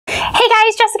Hey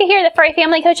guys, Jessica here, the Furry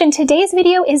Family Coach, and today's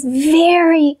video is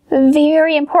very,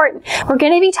 very important. We're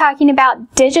going to be talking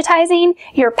about digitizing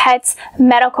your pet's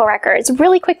medical records.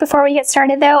 Really quick before we get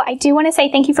started though, I do want to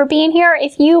say thank you for being here.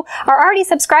 If you are already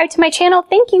subscribed to my channel,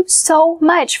 thank you so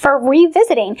much for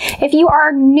revisiting. If you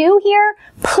are new here,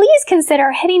 please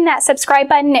consider hitting that subscribe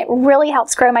button. It really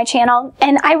helps grow my channel,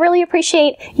 and I really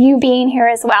appreciate you being here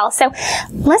as well. So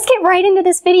let's get right into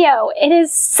this video. It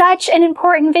is such an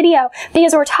important video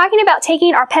because we're talking about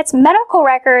taking our pet's medical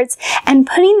records and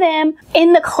putting them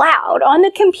in the cloud, on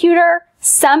the computer,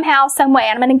 somehow, some way.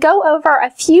 And I'm going to go over a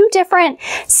few different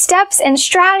steps and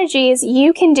strategies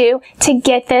you can do to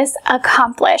get this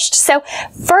accomplished. So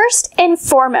first and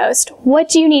foremost, what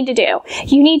do you need to do?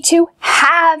 You need to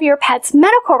have your pet's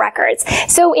medical records.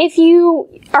 So if you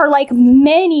are like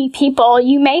many people,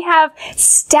 you may have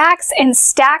stacks and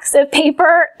stacks of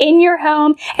paper in your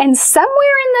home, and somewhere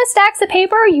in those stacks of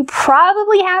paper, you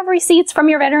probably have receipts from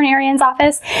your veterinarian's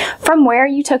office from where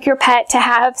you took your pet to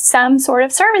have some sort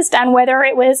of service done, whether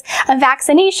it was a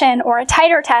vaccination or a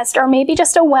titer test or maybe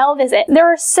just a well visit.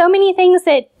 There are so many things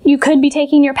that you could be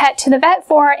taking your pet to the vet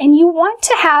for, and you want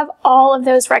to have all of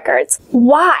those records.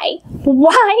 Why?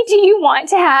 Why do you want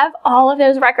to have all of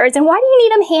those records, and why do you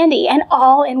need them handy and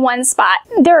all in one spot?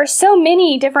 There are so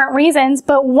many different reasons,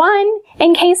 but one,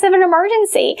 in case of an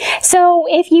emergency. So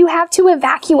if you have to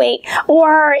evacuate,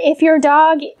 or if your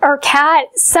dog or cat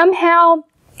somehow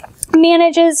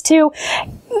manages to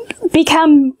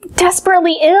become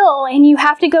desperately ill and you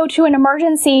have to go to an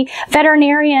emergency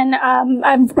veterinarian,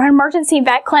 an emergency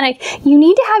vet clinic, you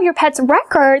need to have your pet's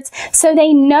records so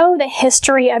they know the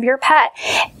history of your pet.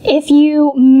 If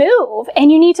you move and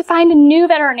you need to find a new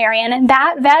veterinarian, and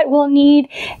that vet will need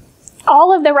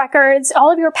all of the records,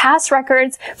 all of your past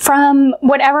records from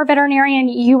whatever veterinarian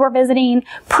you were visiting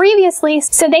previously,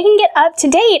 so they can get up to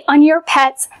date on your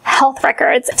pet's health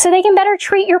records, so they can better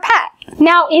treat your pet.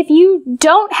 Now, if you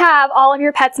don't have all of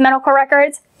your pet's medical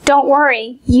records, don't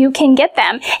worry, you can get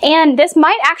them. And this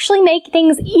might actually make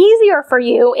things easier for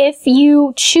you if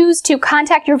you choose to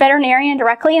contact your veterinarian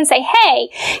directly and say, hey,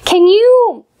 can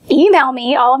you email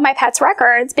me all of my pet's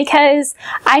records because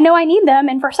I know I need them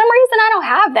and for some reason I don't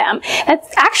have them. That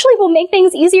actually will make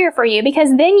things easier for you because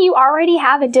then you already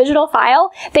have a digital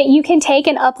file that you can take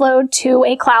and upload to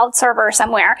a cloud server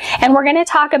somewhere. And we're going to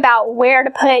talk about where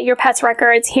to put your pet's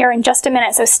records here in just a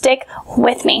minute, so stick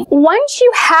with me. Once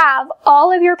you have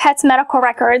all of your pet's medical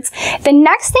records, the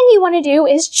next thing you want to do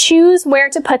is choose where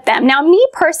to put them. Now, me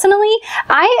personally,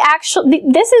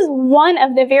 this is one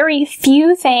of the very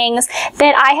few things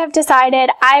that I have decided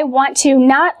I want to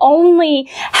not only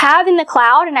have in the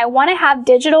cloud, and I want to have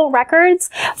digital records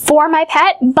for my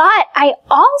pet, but I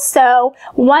also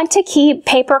want to keep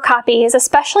paper copies,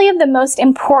 especially of the most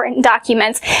important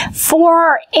documents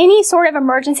for any sort of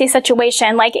emergency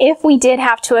situation. Like if we did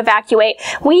have to evacuate.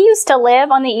 We used to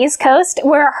live on the East Coast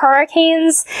where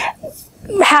hurricanes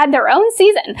had their own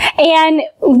season, and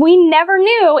we never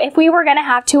knew if we were going to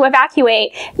have to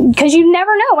evacuate because you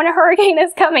never know when a hurricane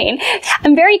is coming.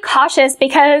 I'm very cautious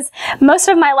because most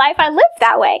of my life I lived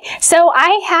that way. So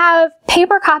I have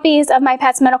paper copies of my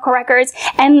pet's medical records,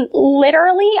 and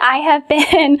literally I have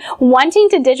been wanting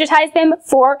to digitize them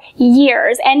for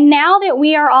years. And now that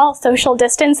we are all social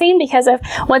distancing because of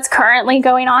what's currently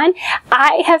going on,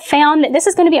 I have found that this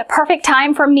is going to be a perfect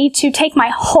time for me to take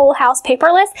my whole house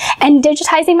paperless, and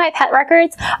digitizing my pet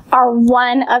records are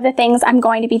one of the things I'm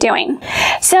going to be doing.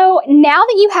 So now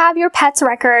that you have your pet's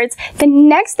records, the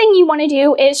next thing you want to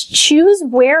do is choose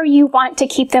where you want to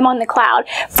keep them on the cloud.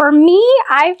 For me,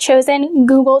 I've chosen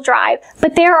Google Drive,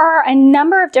 but there are a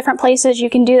number of different places you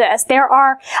can do this. There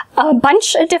are a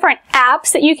bunch of different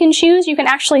apps that you can choose. You can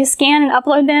actually scan and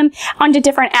upload them onto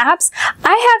different apps.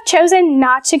 I have chosen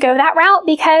not to go that route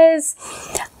because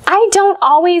I don't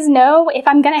always know if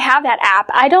I'm going to have that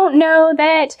app. I don't know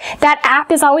that that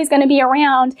app is always going to be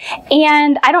around,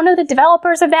 and I don't know the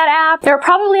developers of that app. There are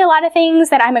probably a lot of things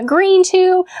that I'm agreeing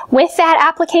to with that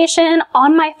application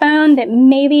on my phone that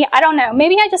maybe, I don't know,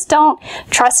 maybe I just don't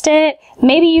trust it.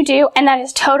 Maybe you do, and that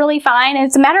is totally fine.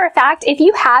 As a matter of fact, if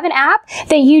you have an app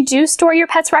that you do store your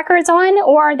pet's records on,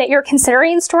 or that you're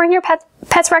considering storing your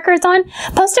pet's records on,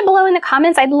 post it below in the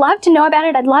comments. I'd love to know about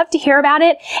it. I'd love to hear about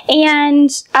it,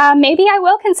 and maybe I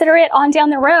will consider it on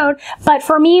down the road. But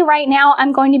for me right now,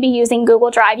 I'm going to be using Google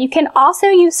Drive. You can also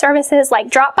use services like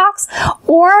Dropbox,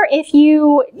 or if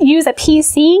you use a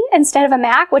PC instead of a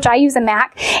Mac, which I use a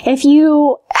Mac, if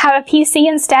you have a PC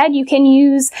instead, you can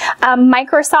use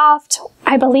Microsoft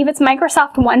I believe it's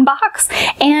Microsoft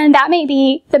OneBox, and that may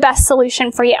be the best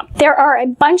solution for you. There are a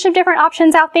bunch of different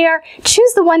options out there.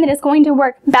 Choose the one that is going to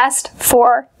work best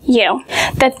for you.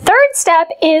 The third step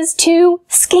is to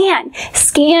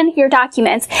scan your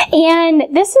documents. And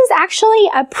this is actually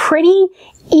a pretty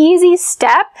easy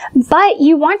step, but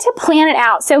you want to plan it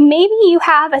out. So maybe you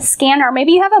have a scanner,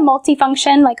 maybe you have a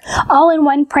multifunction, like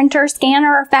all-in-one printer,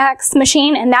 scanner, fax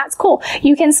machine, and that's cool.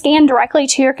 You can scan directly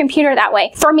to your computer that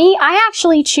way. For me, I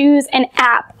actually choose an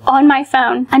app on my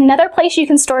phone. Another place you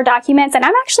can store documents, and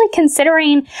I'm actually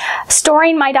considering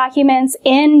storing my documents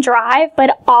in Drive,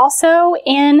 but also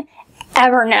in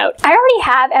Evernote. I already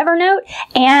have Evernote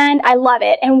and I love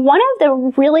it. And one of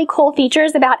the really cool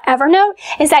features about Evernote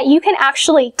is that you can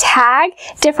actually tag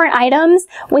different items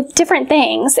with different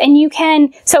things. And you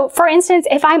can, so for instance,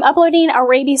 if I'm uploading a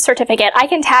rabies certificate, I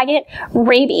can tag it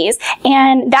rabies.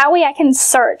 And that way I can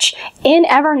search in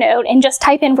Evernote and just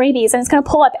type in rabies and it's going to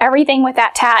pull up everything with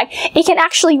that tag. It can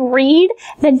actually read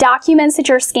the documents that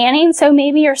you're scanning. So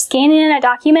maybe you're scanning in a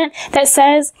document that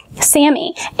says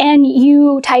Sammy and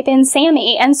you type in Sammy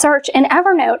and search in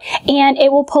Evernote and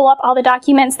it will pull up all the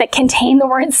documents that contain the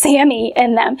word Sammy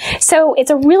in them. So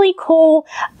it's a really cool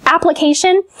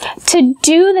application. To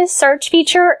do this search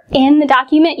feature in the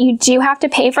document, you do have to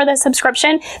pay for the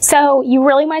subscription. So you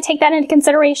really want to take that into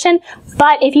consideration.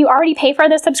 But if you already pay for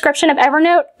the subscription of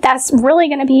Evernote, that's really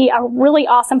going to be a really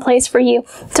awesome place for you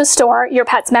to store your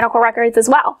pet's medical records as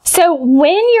well. So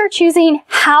when you're choosing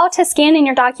how to scan in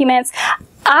your documents,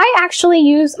 I actually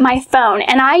use my phone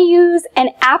and I use an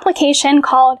application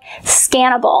called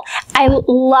Scannable. I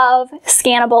love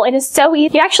Scannable. It is so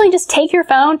easy. You actually just take your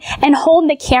phone and hold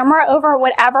the camera over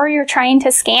whatever you're trying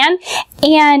to scan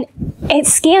and it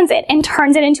scans it and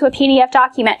turns it into a PDF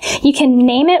document. You can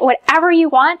name it whatever you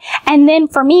want. And then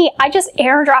for me, I just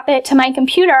airdrop it to my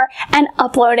computer and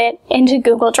upload it into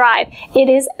Google Drive. It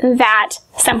is that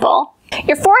simple.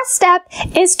 Your fourth step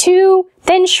is to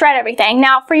then shred everything.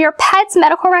 Now, for your pet's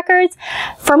medical records,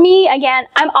 for me, again,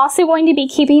 I'm also going to be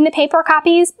keeping the paper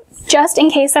copies just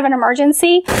in case of an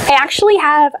emergency. I actually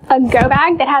have a go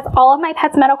bag that has all of my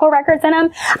pet's medical records in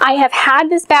them. I have had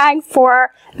this bag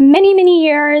for many, many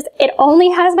years. It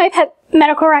only has my pet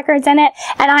medical records in it,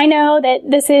 and I know that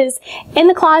this is in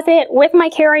the closet with my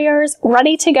carriers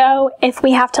ready to go if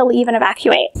we have to leave and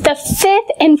evacuate. The fifth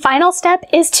and final step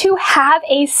is to have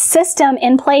a system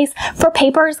in place for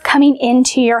papers coming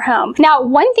into your home. Now,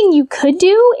 one thing you could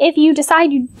do if you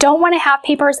decide you don't want to have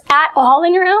papers at all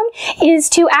in your home is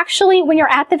to actually, when you're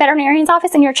at the veterinarian's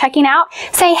office and you're checking out,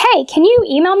 say, hey, can you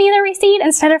email me the receipt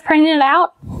instead of printing it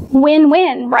out?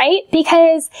 Win-win, right?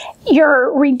 Because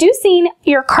you're reducing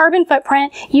your carbon footprint.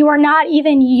 You are not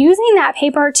even using that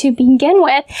paper to begin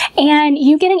with, and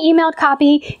you get an emailed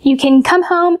copy. You can come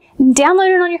home,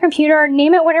 download it on your computer,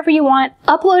 name it whatever you want,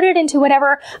 upload it into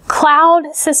whatever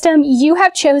cloud system you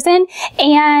have chosen,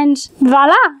 and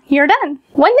voila, you're done.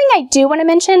 One thing I do want to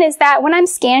mention is that when I'm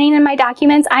scanning in my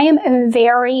documents, I am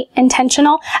very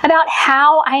intentional about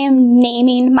how I am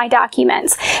naming my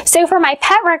documents. So for my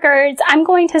pet records, I'm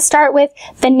going to start with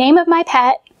the name of my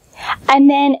pet, and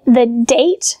then the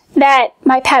date that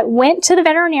my pet went to the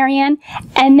veterinarian,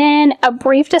 and then a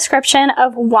brief description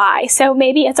of why. So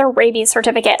maybe it's a rabies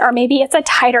certificate, or maybe it's a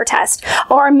titer test,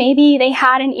 or maybe they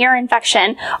had an ear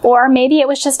infection, or maybe it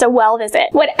was just a well visit.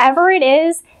 Whatever it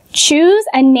is, choose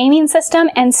a naming system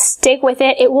and stick with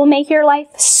it. It will make your life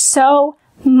so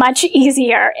much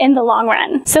easier in the long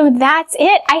run. So that's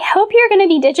it. I hope you're going to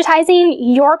be digitizing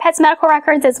your pet's medical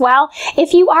records as well.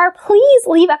 If you are, please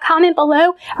leave a comment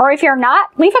below, or if you're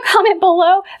not, leave a comment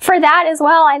below for that as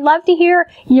well. I'd love to hear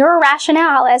your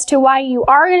rationale as to why you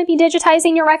are going to be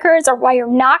digitizing your records or why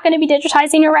you're not going to be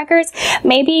digitizing your records.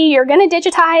 Maybe you're going to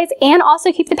digitize and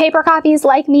also keep the paper copies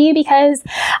like me, because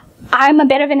I'm a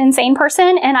bit of an insane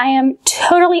person and I am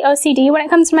totally OCD when it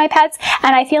comes to my pets,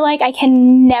 and I feel like I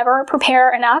can never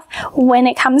prepare enough when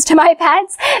it comes to my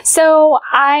pets. So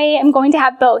I am going to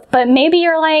have both. But maybe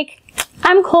you're like,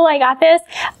 I'm cool, I got this.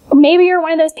 Maybe you're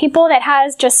one of those people that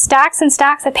has just stacks and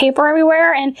stacks of paper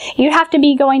everywhere and you have to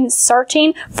be going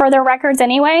searching for the records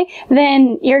anyway.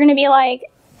 Then you're going to be like,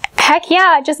 heck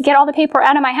yeah, just get all the paper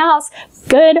out of my house.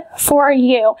 Good for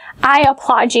you. I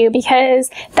applaud you, because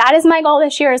that is my goal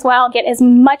this year as well. Get as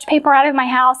much paper out of my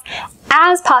house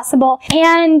as possible.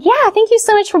 And yeah, thank you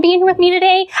so much for being here with me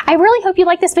today. I really hope you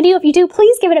liked this video. If you do,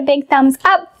 please give it a big thumbs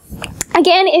up.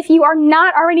 Again, if you are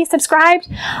not already subscribed,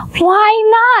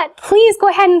 why not? Please go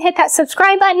ahead and hit that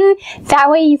subscribe button. That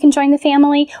way you can join the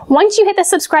family. Once you hit the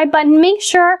subscribe button, make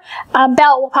sure a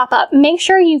bell will pop up. Make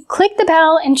sure you click the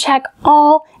bell and check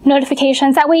all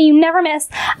notifications. That way you never miss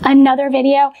another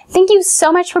video. Thank you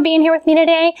so much for being here with me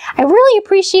today. I really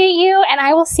appreciate you, and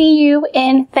I will see you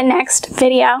in the next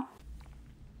video.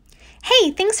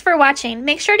 Hey, thanks for watching.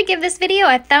 Make sure to give this video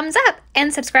a thumbs up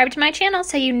and subscribe to my channel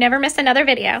so you never miss another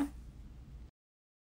video.